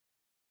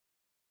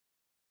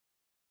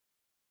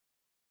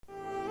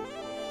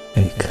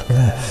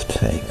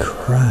cleft, a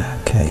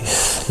crack, a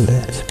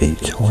slit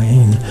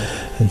between,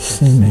 a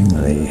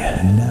seemingly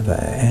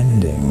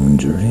never-ending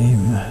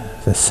dream.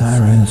 The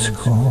siren's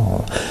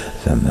call,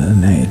 the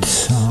mermaid's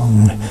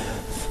song,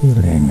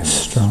 feeling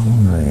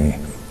strongly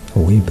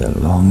we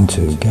belong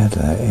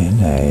together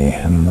in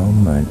a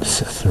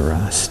moment's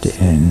thrust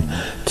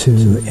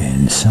into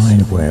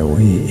inside where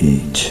we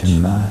each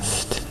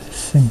must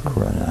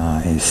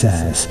synchronize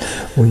as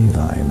we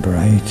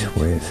vibrate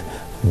with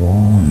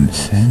warm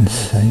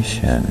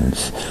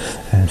sensations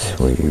as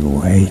we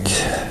wait,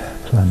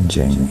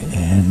 plunging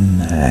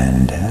in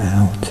and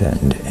out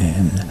and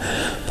in,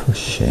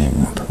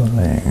 pushing,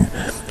 pulling,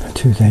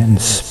 to then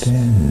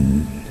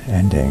spin,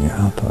 ending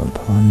up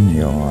upon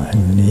your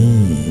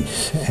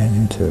knees,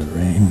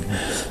 entering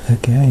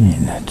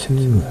again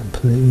to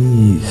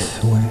please,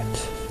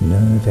 wet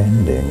nerve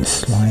endings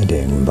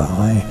sliding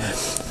by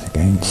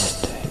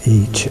against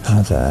each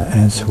other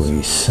as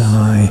we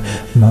sigh,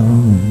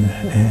 moan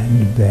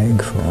and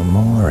beg for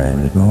more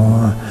and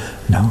more.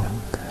 Knock,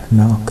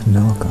 knock,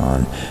 knock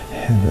on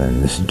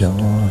heaven's door,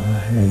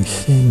 a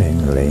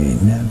seemingly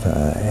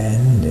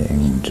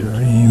never-ending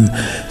dream,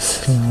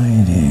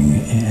 sliding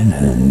in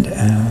and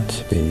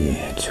out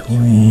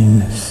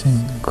between,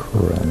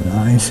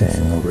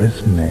 synchronizing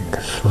rhythmic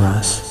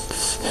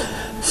thrusts,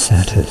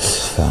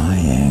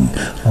 satisfying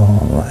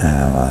all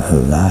our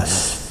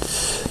lusts.